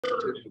All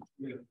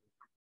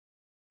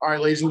right,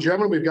 ladies and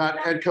gentlemen, we've got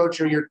head coach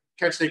of your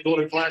Kent State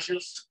Golden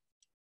Flashes,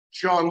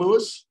 Sean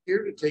Lewis,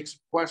 here to take some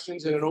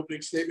questions and an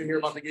opening statement here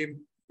about the game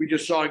we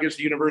just saw against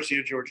the University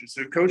of Georgia.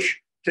 So, Coach,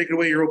 take it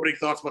away, your opening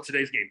thoughts about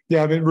today's game.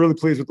 Yeah, I've been really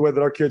pleased with the way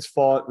that our kids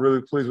fought,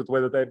 really pleased with the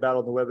way that they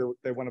battled, the way that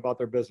they went about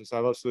their business. I'm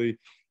obviously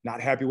not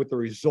happy with the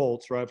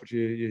results, right? But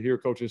you hear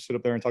coaches sit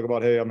up there and talk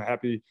about, hey, I'm not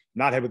happy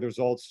with the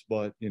results,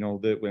 but, you know,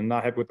 that I'm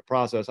not happy with the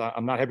process.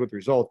 I'm not happy with the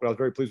results, but I was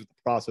very pleased with the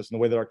process and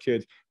the way that our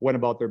kids went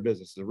about their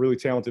business. It's a really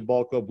talented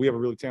ball club. We have a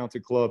really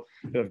talented club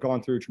that have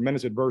gone through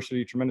tremendous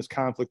adversity, tremendous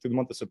conflict through the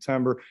month of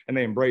September, and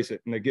they embrace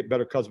it, and they get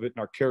better because of it,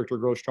 and our character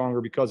grows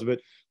stronger because of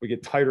it. We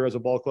get tighter as a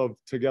ball club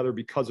together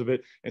because of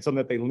it. It's something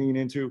that they lean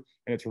into,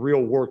 and it's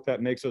real work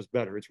that makes us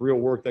better. It's real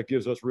work that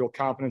gives us real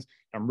confidence.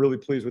 I'm really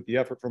pleased with the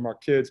effort from our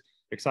kids.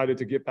 Excited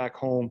to get back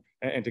home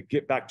and to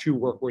get back to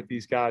work with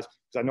these guys,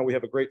 because I know we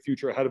have a great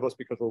future ahead of us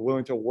because we're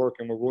willing to work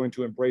and we're willing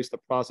to embrace the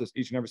process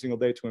each and every single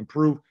day to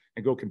improve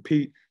and go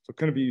compete. So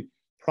couldn't be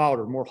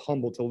prouder, more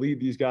humble to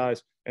lead these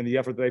guys and the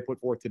effort that they put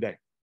forth today.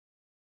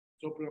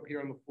 Let's open up here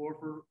on the floor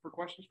for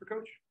questions for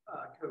Coach.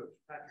 Coach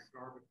Patrick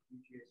Garvin,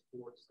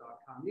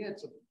 UGAsports.com. You had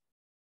some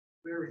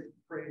very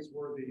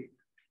praiseworthy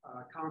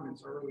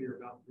comments earlier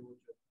about Georgia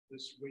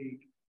this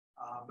week,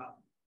 about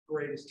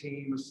greatest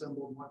team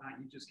assembled and whatnot.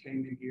 You just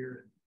came in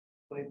here and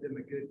played them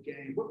a good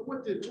game. What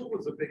was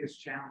the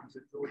biggest challenge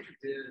that Georgia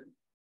did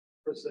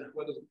present?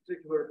 Whether it's a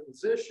particular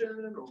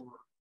position or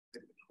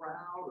the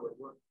crowd or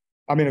what?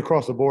 I mean,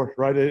 across the board,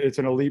 right? It's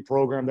an elite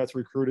program that's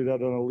recruited at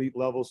an elite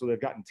level. So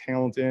they've gotten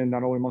talent in,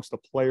 not only amongst the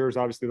players.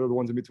 Obviously, they're the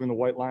ones in between the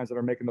white lines that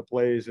are making the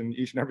plays, and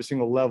each and every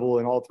single level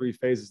in all three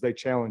phases, they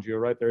challenge you,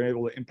 right? They're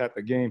able to impact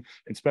the game.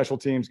 And special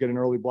teams get an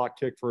early block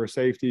kick for a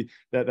safety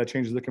that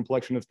changes the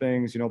complexion of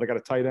things. You know, they got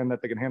a tight end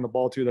that they can hand the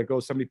ball to that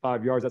goes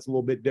 75 yards. That's a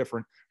little bit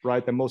different,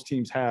 right, than most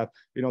teams have.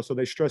 You know, so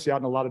they stress you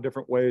out in a lot of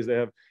different ways. They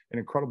have an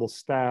incredible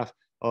staff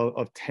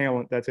of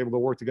talent that's able to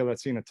work together,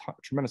 that's seen a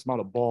tremendous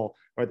amount of ball,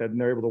 right? That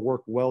they're able to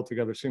work well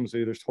together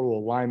seamlessly. There's total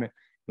alignment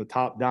from the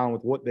top down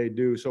with what they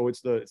do. So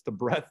it's the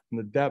breadth and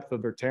the depth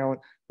of their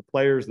talent, the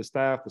players, the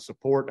staff, the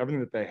support,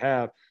 everything that they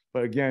have.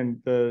 But again,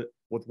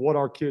 with what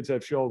our kids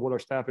have shown, what our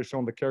staff has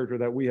shown, the character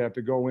that we have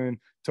to go in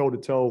toe to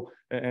toe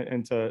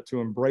and to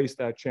embrace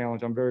that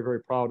challenge. I'm very,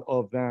 very proud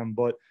of them.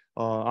 But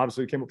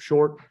obviously, we came up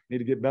short. Need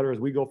to get better as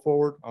we go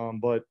forward.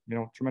 But you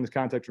know, tremendous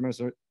contact,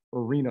 tremendous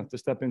arena to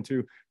step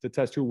into to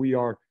test who we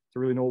are, to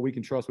really know what we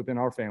can trust within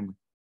our family.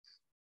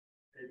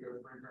 Hey,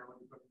 Coach Frank,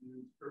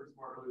 Curtis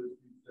Smart earlier this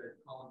week said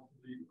Colin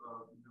Sleep, you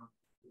know,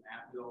 an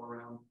athlete all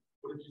around.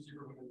 What did you see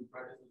from him in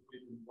practice this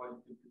week, and why do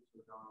you think it's so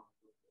down?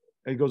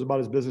 He goes about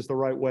his business the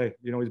right way.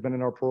 You know, he's been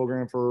in our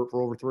program for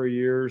over 3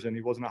 years, and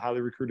he wasn't a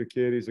highly recruited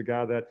kid. He's a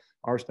guy that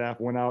our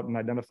staff went out and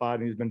identified,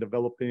 and he's been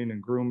developing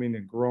and grooming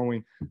and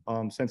growing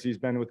since he's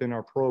been within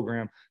our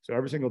program. So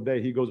every single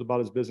day he goes about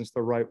his business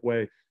the right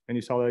way. And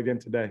you saw that again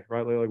today,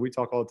 right? Like we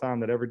talk all the time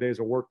that every day is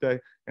a work day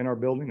in our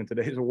building, and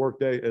today is a work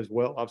day as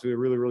well. Obviously a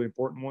really, really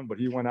important one, but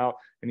he went out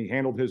and he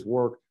handled his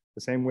work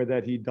the same way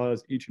that he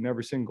does each and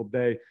every single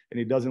day. And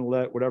he doesn't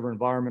let whatever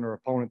environment or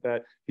opponent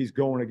that he's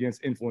going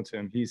against influence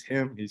him.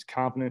 He's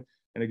confident.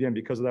 And again,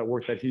 because of that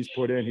work that he's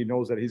put in, he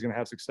knows that he's going to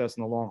have success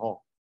in the long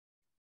haul.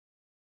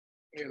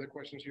 Any other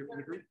questions here from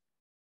the group?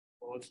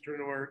 Well, let's turn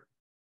to our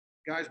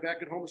guys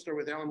back at home. We'll start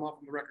with Alan Moff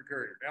from the Record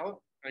Courier. Alan,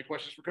 any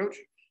questions for Coach?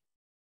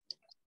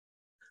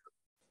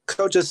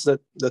 Coach, it's the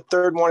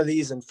third one of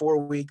these in 4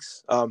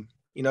 weeks.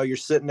 You know, you're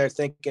sitting there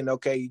thinking,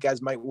 okay, you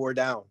guys might wear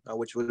down,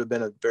 which would have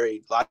been a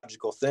very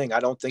logical thing. I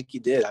don't think you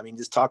did. I mean,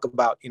 just talk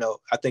about, you know,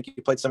 I think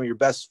you played some of your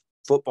best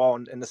football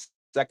in the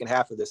second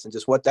half of this, and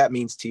just what that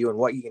means to you and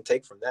what you can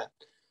take from that.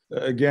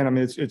 Again, I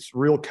mean, it's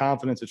real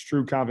confidence. It's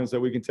true confidence that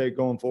we can take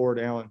going forward,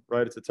 Alan,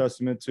 right? It's a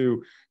testament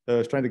to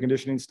the strength and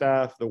conditioning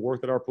staff, the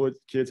work that our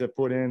kids have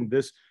put in,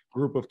 this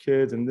group of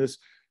kids and this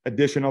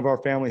addition of our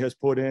family has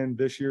put in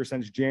this year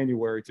since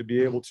January to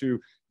be able to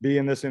be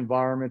in this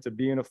environment, to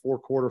be in a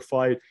 4-quarter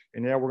fight.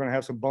 And yeah, we're going to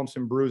have some bumps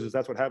and bruises.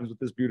 That's what happens with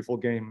this beautiful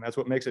game. That's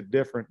what makes it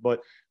different.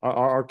 But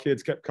our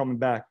kids kept coming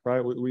back,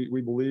 right?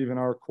 We believe in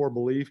our core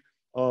belief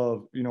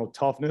of, you know,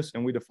 toughness,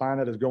 and we define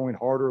that as going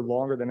harder,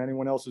 longer than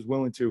anyone else is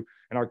willing to.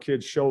 And our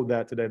kids showed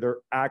that today. Their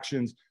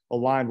actions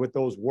aligned with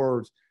those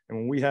words. And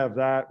when we have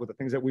that with the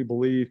things that we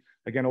believe,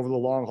 again, over the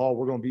long haul,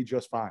 we're going to be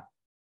just fine.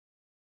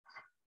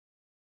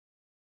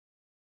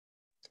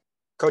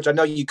 Coach, I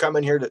know you come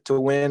in here to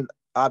win,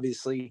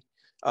 obviously,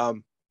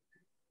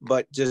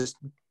 but just,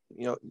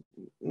 you know,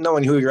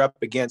 knowing who you're up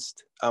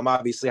against,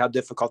 obviously how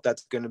difficult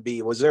that's going to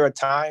be. Was there a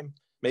time,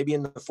 maybe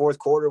in the fourth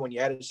quarter, when you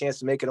had a chance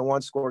to make it a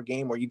 1-score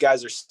game, where you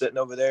guys are sitting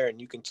over there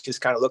and you can just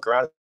kind of look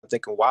around and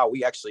thinking, wow,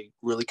 we actually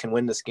really can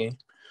win this game?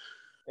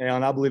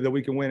 And I believe that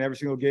we can win every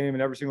single game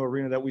and every single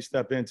arena that we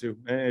step into.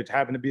 And it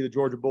happened to be the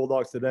Georgia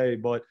Bulldogs today,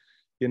 but,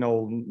 you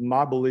know,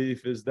 my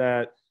belief is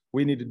that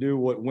we need to do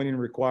what winning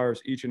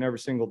requires each and every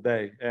single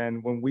day.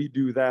 And when we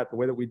do that, the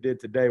way that we did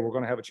today, we're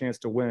going to have a chance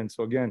to win.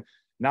 So again,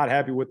 not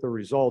happy with the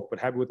result, but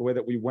happy with the way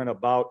that we went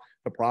about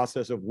the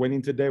process of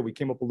winning today. We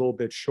came up a little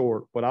bit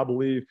short, but I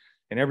believe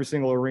in every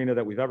single arena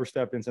that we've ever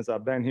stepped in since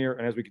I've been here.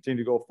 And as we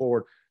continue to go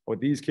forward with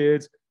these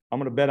kids, I'm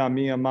going to bet on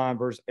me and mine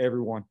versus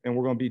everyone, and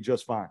we're going to be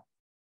just fine.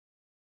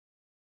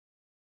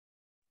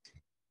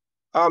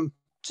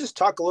 Just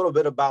talk a little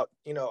bit about,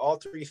 all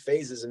three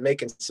phases and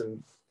making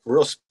some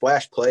real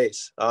splash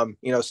plays.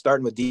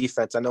 Starting with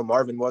defense. I know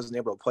Marvin wasn't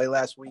able to play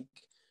last week.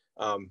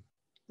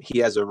 He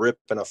has a rip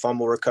and a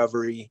fumble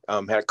recovery,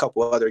 had a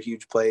couple other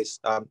huge plays.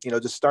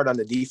 Just start on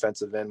the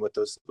defensive end with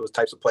those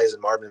types of plays,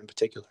 and Marvin in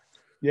particular.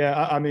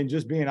 Yeah, I mean,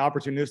 just being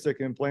opportunistic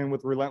and playing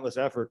with relentless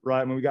effort,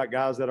 right? I mean, we got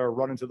guys that are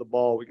running to the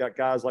ball. We got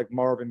guys like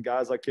Marvin,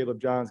 guys like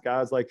Caleb Johns,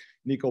 guys like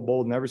Nico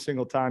Bolden. Every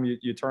single time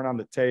you turn on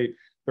the tape,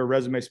 their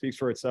resume speaks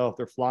for itself.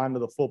 They're flying to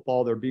the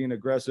football. They're being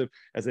aggressive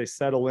as they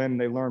settle in.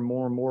 They learn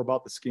more and more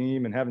about the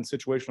scheme and having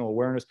situational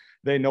awareness.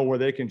 They know where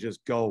they can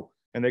just go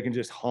and they can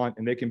just hunt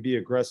and they can be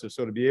aggressive.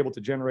 So to be able to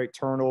generate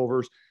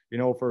turnovers,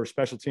 for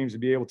special teams to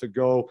be able to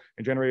go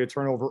and generate a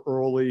turnover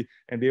early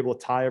and be able to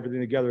tie everything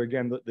together.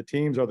 Again, the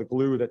teams are the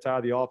glue that tie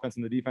the offense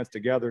and the defense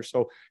together.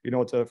 So,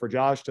 for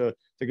Josh to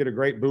get a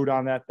great boot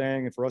on that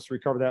thing and for us to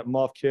recover that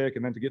muff kick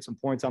and then to get some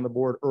points on the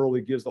board early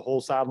gives the whole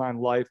sideline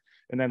life.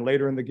 And then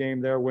later in the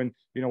game there when,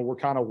 we're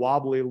kind of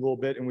wobbly a little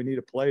bit and we need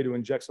a play to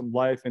inject some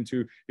life and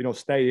to,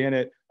 stay in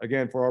it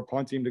again for our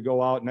punt team to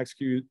go out and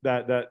execute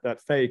that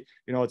fake,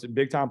 it's a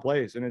big time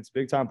plays and it's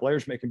big time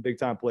players making big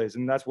time plays.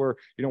 And that's where,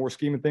 we're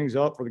scheming things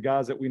up for the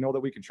guys that we know that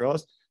we can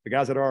trust, the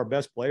guys that are our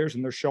best players,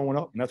 and they're showing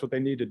up, and that's what they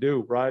need to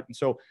do, right? And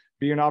so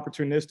being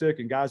opportunistic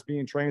and guys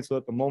being trained so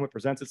that the moment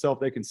presents itself,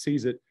 they can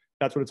seize it.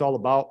 That's what it's all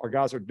about. Our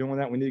guys are doing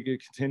that. We need to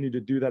continue to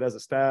do that as a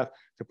staff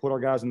to put our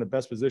guys in the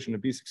best position to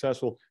be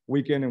successful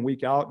week in and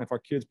week out. And if our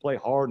kids play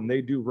hard and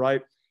they do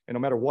right, and no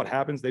matter what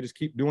happens, they just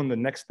keep doing the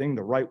next thing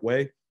the right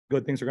way,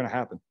 good things are going to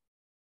happen.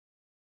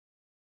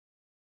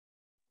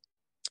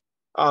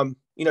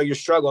 You're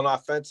struggling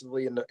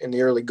offensively in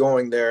the early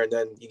going there, and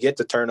then you get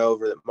the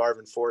turnover that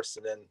Marvin forced,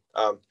 and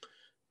then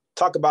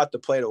talk about the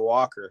play to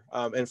Walker.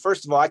 And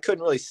first of all, I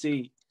couldn't really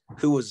see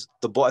who was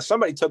the block.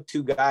 Somebody took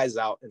two guys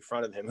out in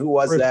front of him. Who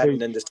was that?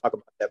 And then just talk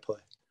about that play.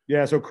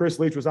 Yeah, so Chris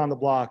Leach was on the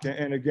block.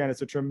 And again,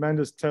 it's a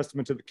tremendous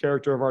testament to the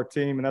character of our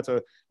team. And that's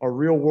a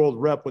real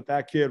world rep with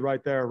that kid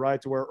right there,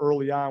 right? To where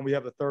early on we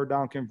have a third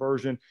down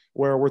conversion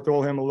where we're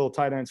throwing him a little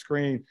tight end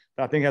screen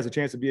that I think has a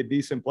chance to be a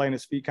decent play, and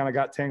his feet kind of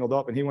got tangled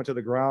up and he went to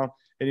the ground.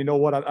 And you know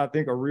what? I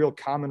think a real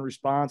common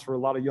response for a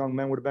lot of young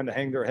men would have been to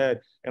hang their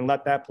head and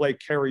let that play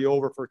carry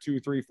over for 2,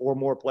 3, 4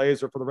 more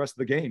plays or for the rest of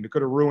the game. It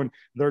could have ruined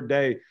their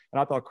day. And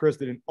I thought Chris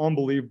did an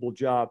unbelievable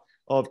job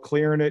of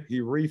clearing it.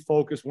 He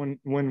refocused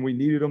when we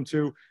needed him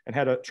to and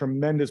had a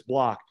tremendous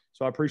block.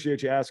 So I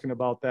appreciate you asking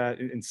about that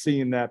and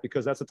seeing that,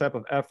 because that's the type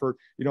of effort,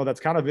 that's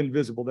kind of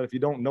invisible, that if you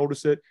don't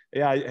notice it,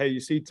 hey, you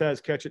see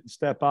Tez catch it and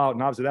step out.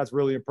 And obviously that's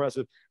really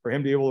impressive for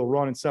him to be able to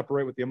run and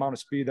separate with the amount of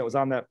speed that was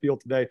on that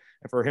field today.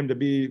 And for him to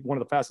be one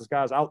of the fastest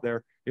guys out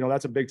there,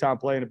 that's a big time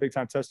play and a big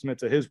time testament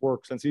to his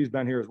work since he's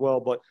been here as well.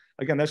 But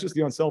again, that's just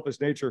the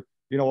unselfish nature,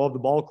 of the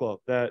ball club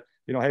that,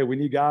 hey, we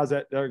need guys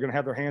that are going to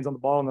have their hands on the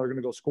ball and they're going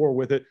to go score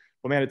with it.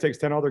 But man, it takes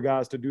 10 other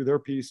guys to do their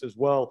piece as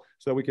well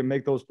so that we can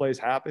make those plays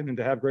happen and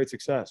to have great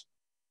success.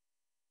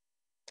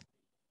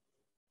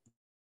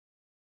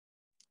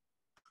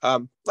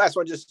 Last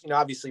one, just,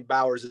 obviously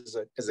Bowers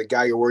is a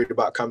guy you're worried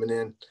about coming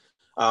in.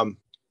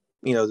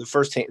 The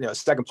first,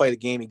 second play of the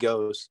game he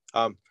goes.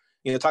 Talk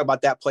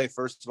about that play,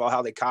 first of all,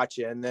 how they caught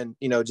you, and then,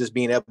 just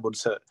being able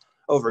to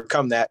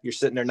overcome that. You're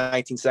sitting there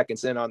 19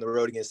 seconds in on the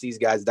road against these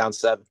guys down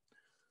 7.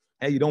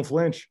 Hey, you don't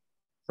flinch,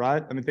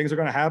 right? I mean, things are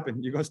going to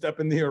happen. You're going to step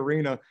in the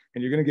arena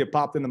and you're going to get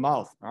popped in the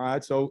mouth. All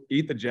right. So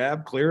eat the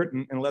jab, clear it,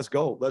 and let's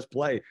go. Let's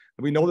play. And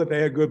we know that they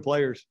had good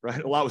players,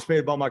 right? A lot was made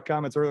about my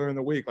comments earlier in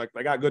the week. Like,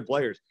 they got good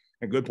players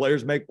and good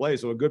players make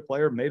plays. So a good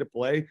player made a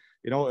play.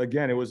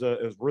 Again, it was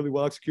really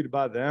well executed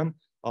by them.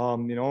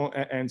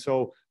 And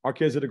so our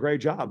kids did a great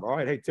job. All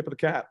right. Hey, tip of the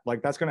cap.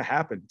 Like, that's going to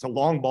happen. It's a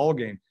long ball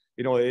game.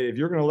 If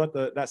you're going to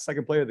let that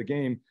second play of the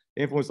game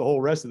influence the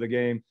whole rest of the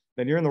game,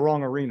 then you're in the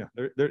wrong arena.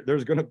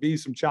 There's going to be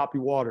some choppy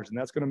waters, and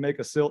that's going to make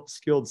a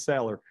skilled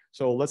sailor.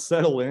 So let's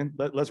settle in.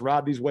 Let's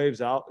ride these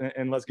waves out,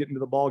 and let's get into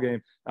the ball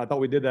game. I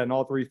thought we did that in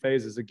all 3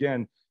 phases.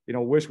 Again,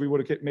 wish we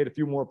would have made a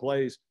few more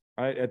plays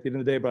right at the end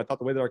of the day, but I thought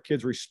the way that our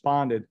kids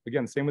responded,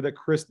 again, the same way that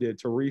Chris did,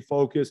 to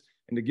refocus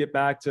and to get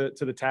back to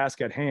the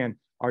task at hand.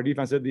 Our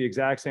defense did the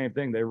exact same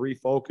thing. They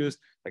refocused.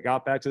 They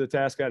got back to the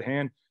task at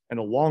hand. And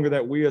the longer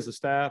that we as a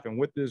staff and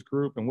with this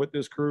group and with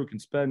this crew can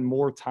spend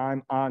more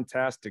time on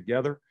task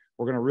together,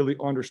 we're going to really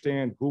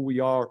understand who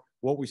we are,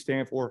 what we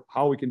stand for,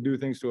 how we can do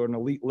things to an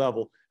elite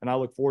level. And I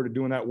look forward to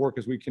doing that work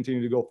as we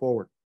continue to go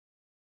forward.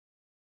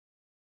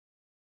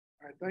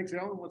 All right, thanks,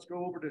 Alan. Let's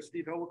go over to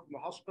Steve Elwick from the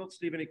hospital.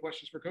 Steve, any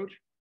questions for Coach?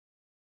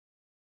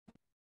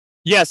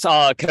 Yes,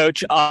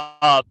 Coach.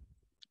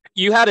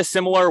 You had a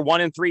similar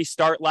 1-3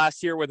 start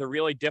last year with a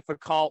really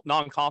difficult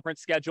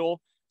non-conference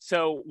schedule.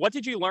 So what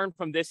did you learn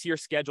from this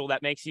year's schedule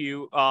that makes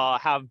you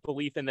have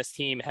belief in this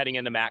team heading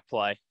into MAC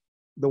play?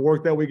 The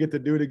work that we get to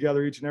do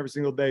together each and every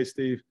single day,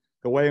 Steve.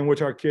 the way in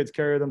which our kids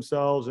carry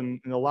themselves, and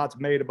a lot's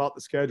made about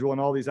the schedule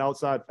and all these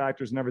outside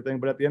factors and everything.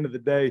 But at the end of the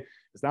day,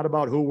 it's not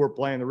about who we're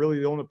playing. Really,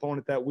 the only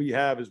opponent that we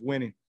have is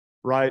winning,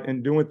 right?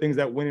 And doing things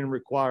that winning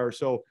requires.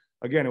 So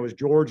again, it was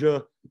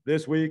Georgia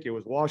this week. It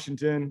was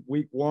Washington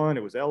week 1.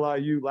 It was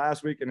LIU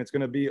last week, and it's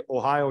going to be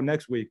Ohio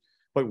next week.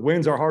 But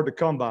wins are hard to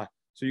come by.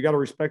 So you got to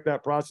respect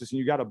that process, and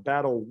you got to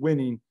battle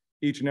winning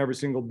each and every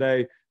single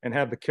day and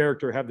have the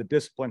character, have the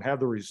discipline, have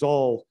the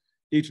resolve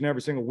each and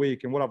every single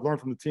week. And what I've learned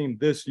from the team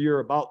this year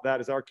about that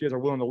is our kids are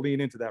willing to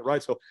lean into that,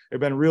 right? So it's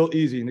been real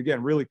easy and,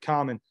 again, really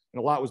common. And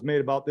a lot was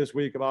made about this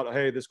week about,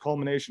 hey, this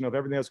culmination of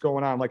everything that's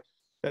going on. Like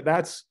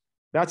that's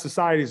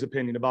society's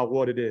opinion about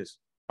what it is.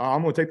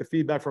 I'm going to take the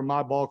feedback from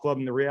my ball club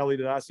and the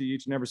reality that I see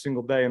each and every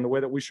single day. And the way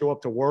that we show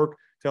up to work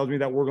tells me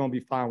that we're going to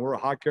be fine. We're a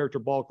high character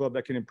ball club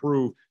that can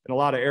improve in a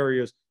lot of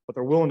areas, but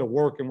they're willing to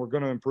work and we're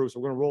going to improve. So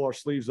we're going to roll our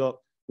sleeves up.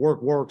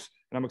 Work works.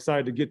 And I'm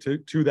excited to get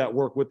to that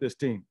work with this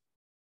team.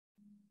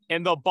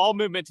 And the ball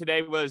movement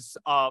today was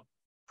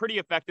pretty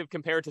effective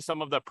compared to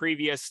some of the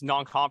previous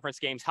non-conference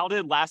games. How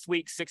did last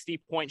week's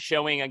 60-point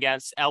showing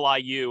against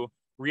LIU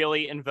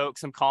really invoke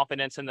some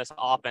confidence in this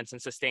offense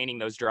and sustaining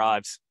those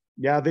drives?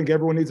 Yeah, I think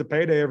everyone needs a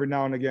payday every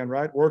now and again,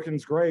 right?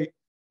 Working's great,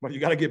 but you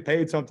got to get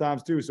paid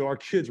sometimes too. So our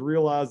kids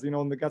realize,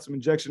 and they got some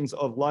injections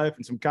of life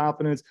and some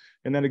confidence.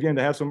 And then again,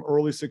 to have some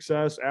early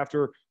success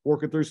after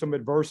working through some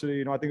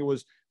adversity, I think it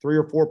was 3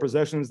 or 4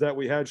 possessions that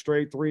we had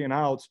straight 3 and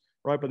outs,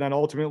 right? But then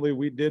ultimately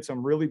we did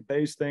some really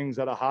base things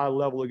at a high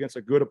level against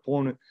a good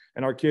opponent.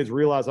 And our kids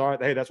realize, all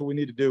right, hey, that's what we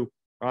need to do.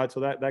 All right. So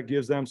that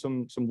gives them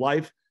some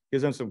life,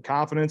 gives them some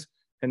confidence.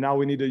 And now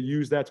we need to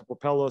use that to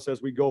propel us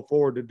as we go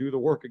forward to do the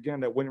work again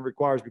that winning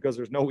requires, because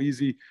there's no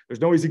easy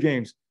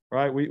games,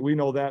 right? We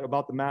know that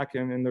about the MAC,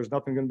 and there's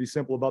nothing going to be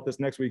simple about this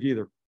next week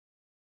either.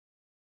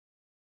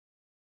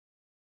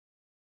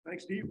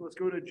 Thanks, Steve. Let's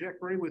go to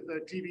Jack Bray with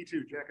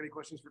TV2. Jack, any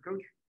questions for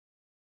Coach?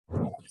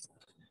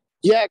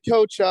 Yeah,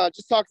 Coach,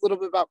 just talk a little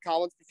bit about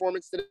Colin's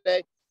performance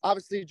today.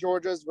 Obviously,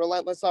 Georgia's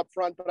relentless up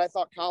front, but I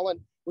thought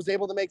Colin was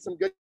able to make some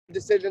good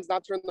decisions,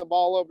 not turn the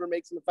ball over,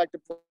 make some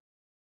effective plays.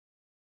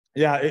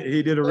 Yeah,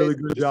 he did a really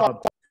good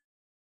job.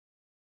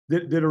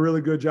 Did a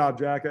really good job,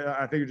 Jack.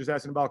 I think you're just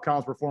asking about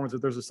Colin's performance. If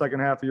there's a second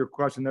half of your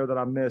question there that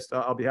I missed,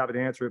 I'll be happy to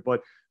answer it.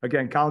 But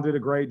again, Colin did a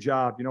great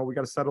job. We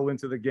got to settle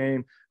into the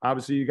game.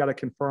 Obviously, you got to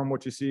confirm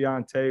what you see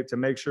on tape to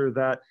make sure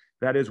that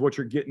that is what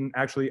you're getting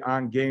actually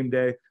on game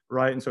day,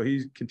 right? And so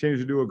he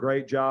continues to do a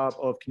great job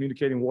of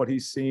communicating what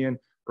he's seeing,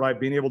 right?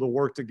 Being able to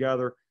work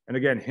together. And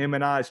again, him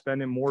and I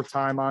spending more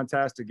time on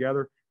task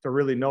together to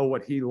really know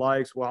what he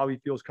likes, how he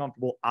feels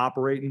comfortable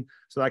operating,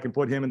 so that I can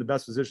put him in the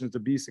best positions to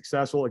be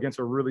successful against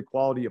a really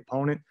quality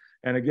opponent.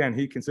 And again,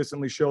 he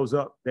consistently shows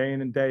up day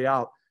in and day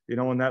out,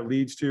 and that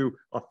leads to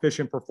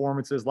efficient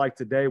performances like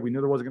today. We knew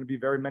there wasn't going to be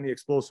very many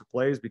explosive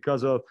plays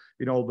because of,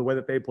 the way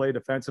that they play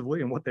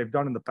defensively and what they've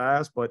done in the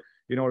past. But,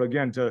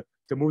 again, to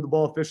move the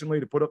ball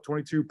efficiently, to put up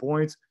 22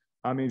 points,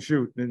 and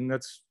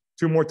that's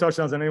 2 more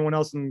touchdowns than anyone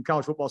else in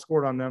college football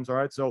scored on them. All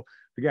right. So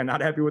again,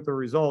 not happy with the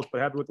results, but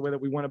happy with the way that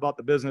we went about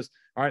the business.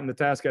 All right. And the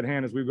task at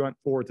hand as we went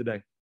forward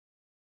today.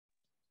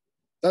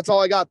 That's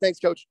all I got. Thanks,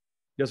 Coach.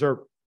 Yes, sir.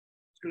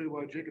 Let's go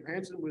to Jacob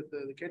Hansen with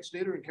the Kent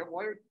Stater and Kent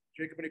Wire.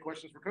 Jacob, any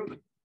questions for Coach?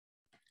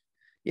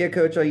 Yeah,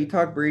 Coach, you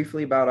talked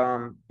briefly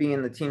about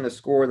being the team to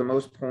score the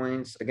most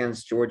points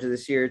against Georgia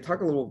this year. Talk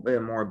a little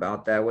bit more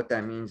about that, what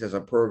that means as a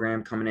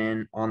program coming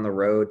in on the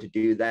road to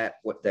do that,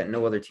 what that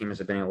no other team has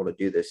been able to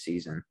do this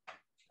season.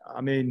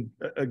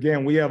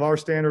 Again, we have our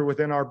standard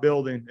within our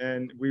building,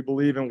 and we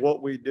believe in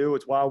what we do.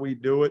 It's why we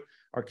do it.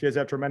 Our kids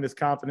have tremendous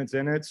confidence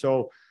in it.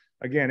 So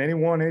again,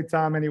 anyone,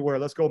 anytime, anywhere,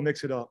 let's go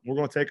mix it up. We're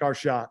going to take our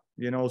shot,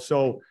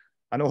 So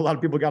I know a lot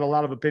of people got a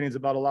lot of opinions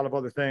about a lot of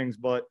other things,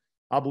 but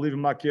I believe in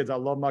my kids. I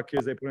love my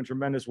kids. They put in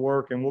tremendous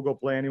work, and we'll go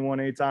play anyone,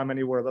 anytime,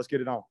 anywhere. Let's get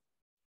it on.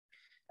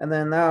 And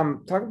then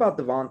talk about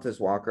Devontae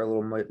Walker a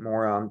little bit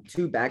more.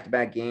 2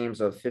 back-to-back games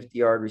of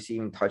 50-yard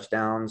receiving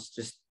touchdowns.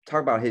 Just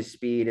talk about his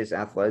speed, his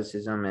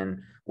athleticism, and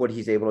what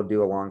he's able to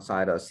do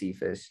alongside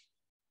Cephas.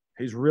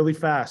 He's really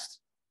fast.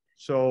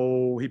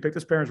 So he picked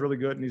his parents really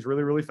good, and he's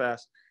really, really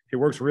fast. He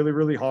works really,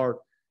 really hard.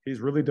 He's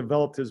really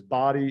developed his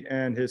body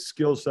and his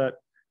skill set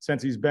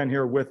since he's been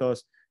here with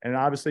us. And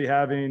obviously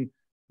having,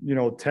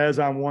 Tez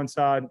on one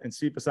side and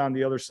Cephas on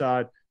the other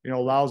side,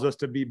 allows us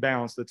to be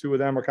balanced. The 2 of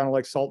them are kind of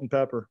like salt and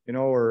pepper,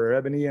 or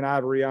ebony and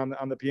ivory on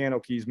the piano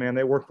keys, man.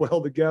 They work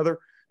well together,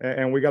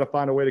 and we got to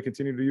find a way to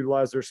continue to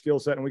utilize their skill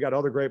set. And we got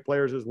other great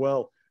players as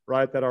well,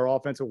 right, that are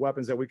offensive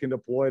weapons that we can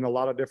deploy in a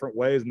lot of different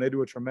ways. And they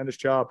do a tremendous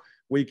job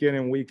week in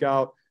and week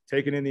out,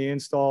 taking in the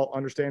install,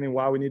 understanding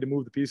why we need to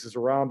move the pieces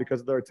around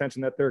because of their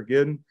attention that they're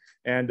getting.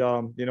 And,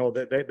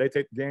 they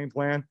take the game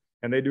plan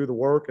and they do the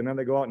work, and then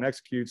they go out and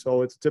execute.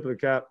 So it's a tip of the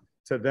cap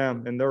to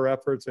them and their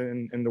efforts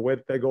and the way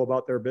that they go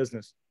about their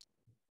business.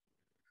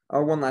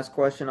 One last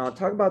question. I'll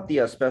talk about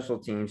the special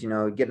teams,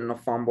 getting a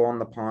fumble on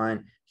the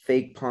punt,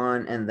 fake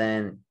punt, and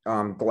then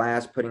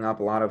Glass putting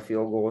up a lot of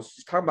field goals.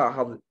 Just talk about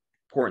how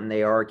important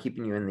they are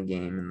keeping you in the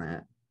game and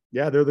that.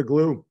 Yeah, they're the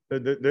glue.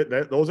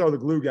 Those are the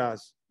glue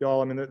guys.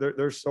 y'all. I mean,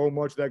 there's so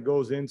much that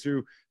goes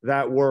into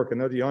that work,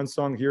 and they're the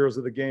unsung heroes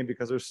of the game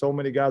because there's so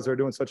many guys that are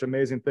doing such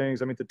amazing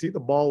things. I mean, to tee the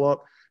ball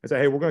up and say,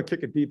 hey, we're going to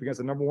kick it deep against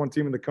the #1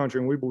 team in the country,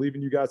 and we believe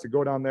in you guys to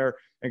go down there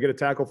and get a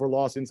tackle for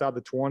loss inside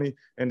the 20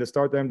 and to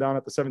start them down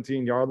at the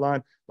 17-yard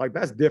line, like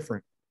that's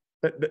different.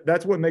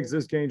 That's what makes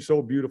this game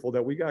so beautiful,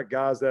 that we got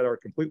guys that are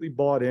completely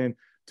bought in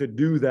to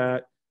do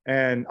that.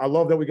 And I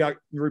love that we got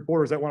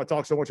reporters that want to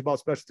talk so much about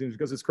special teams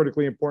because it's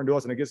critically important to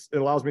us, and it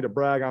allows me to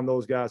brag on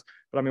those guys.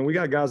 But I mean, we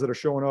got guys that are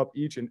showing up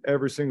each and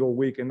every single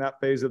week in that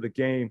phase of the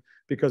game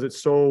because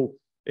it's so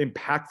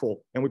impactful,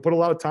 and we put a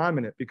lot of time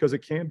in it because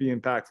it can be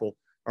impactful.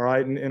 All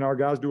right. And our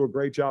guys do a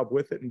great job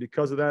with it. And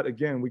because of that,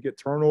 again, we get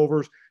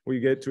turnovers, we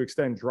get to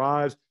extend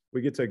drives,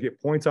 we get to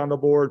get points on the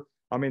board.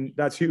 I mean,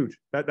 that's huge.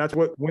 That's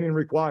what winning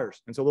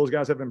requires. And so those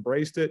guys have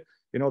embraced it.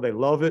 You know, they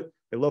love it.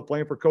 They love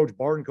playing for Coach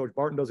Barton. Coach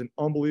Barton does an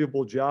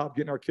unbelievable job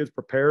getting our kids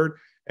prepared,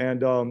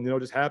 and, you know,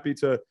 just happy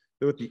to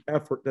do with the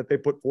effort that they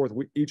put forth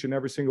each and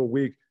every single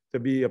week to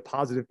be a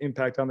positive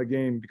impact on the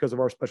game because of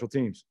our special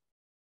teams.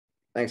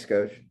 Thanks,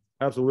 Coach.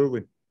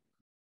 Absolutely.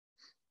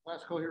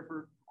 Last call here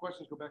for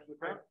questions. Go back to the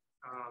crowd.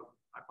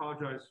 I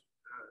apologize.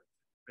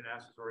 Been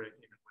asked this already. I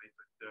came in late,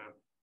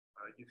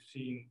 but you've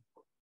seen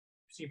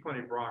plenty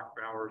of Brock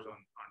Bowers on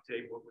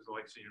tape. What was it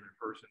like seeing him in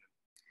person?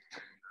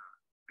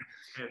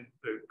 And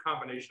the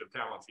combination of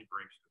talents he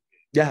brings to the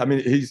game. Yeah, I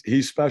mean,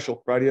 he's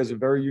special, right? He has a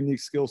very unique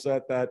skill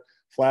set that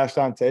flashed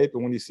on tape,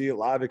 and when you see it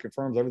live, it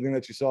confirms everything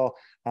that you saw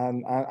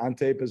on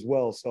tape as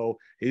well. So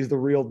he's the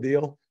real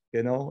deal,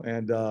 you know.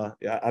 And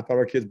yeah, I thought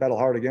our kids battled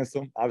hard against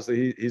him.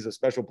 Obviously, he's a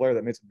special player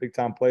that made some big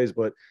time plays,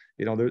 but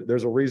you know,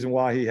 there's a reason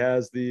why he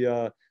has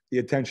the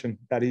attention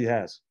that he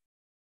has.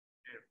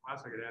 And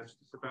last, I could ask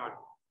just about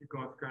you've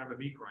gone through kind of a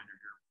meat grinder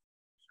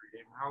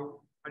here. How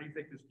do you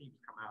think this team's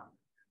come out?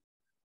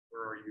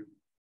 Where are you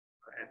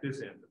at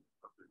this end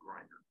of the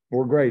grinder?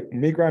 We're great.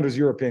 Meat grinder is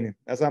your opinion.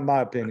 That's not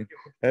my opinion.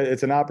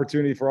 It's an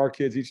opportunity for our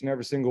kids each and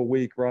every single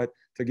week, right,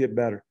 to get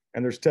better.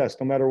 And there's tests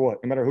no matter what,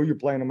 no matter who you're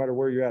playing, no matter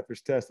where you're at,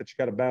 there's tests that you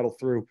got to battle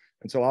through.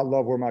 And so I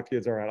love where my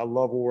kids are at. I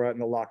love where we're at in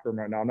the locker room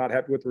right now. I'm not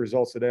happy with the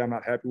results today. I'm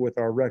not happy with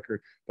our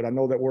record, but I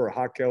know that we're a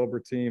high caliber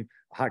team,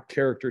 a high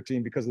character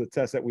team because of the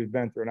tests that we've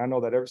been through. And I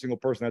know that every single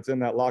person that's in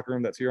that locker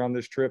room that's here on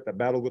this trip that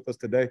battled with us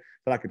today,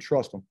 that I can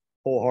trust them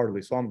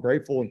wholeheartedly. So I'm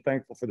grateful and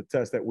thankful for the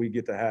test that we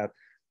get to have.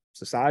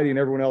 Society and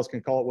everyone else can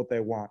call it what they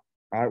want.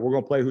 All right, we're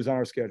going to play who's on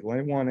our schedule,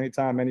 anyone,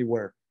 anytime,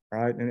 anywhere.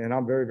 All right, and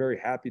I'm very, very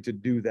happy to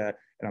do that.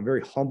 And I'm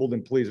very humbled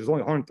and pleased. There's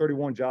only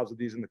 131 jobs of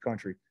these in the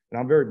country. And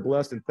I'm very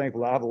blessed and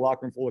thankful. I have a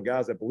locker room full of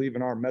guys that believe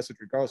in our message,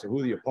 regardless of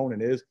who the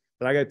opponent is,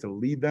 that I get to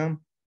lead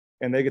them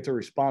and they get to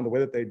respond the way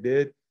that they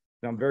did.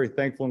 And I'm very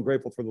thankful and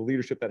grateful for the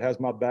leadership that has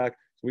my back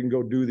so we can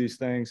go do these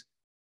things.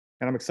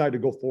 And I'm excited to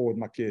go forward with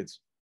my kids.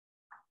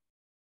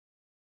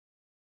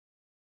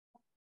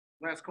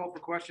 Last call for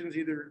questions,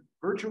 either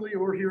virtually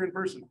or here in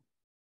person.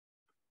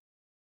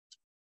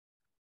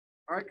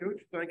 All right,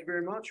 Coach, thank you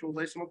very much. We'll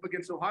lace them up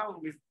against Ohio.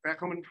 We'll be back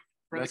home and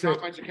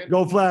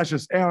Go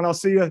Flashes. Aaron, I'll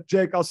see you.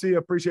 Jake, I'll see you.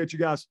 Appreciate you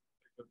guys.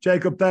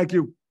 Jacob, thank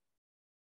you.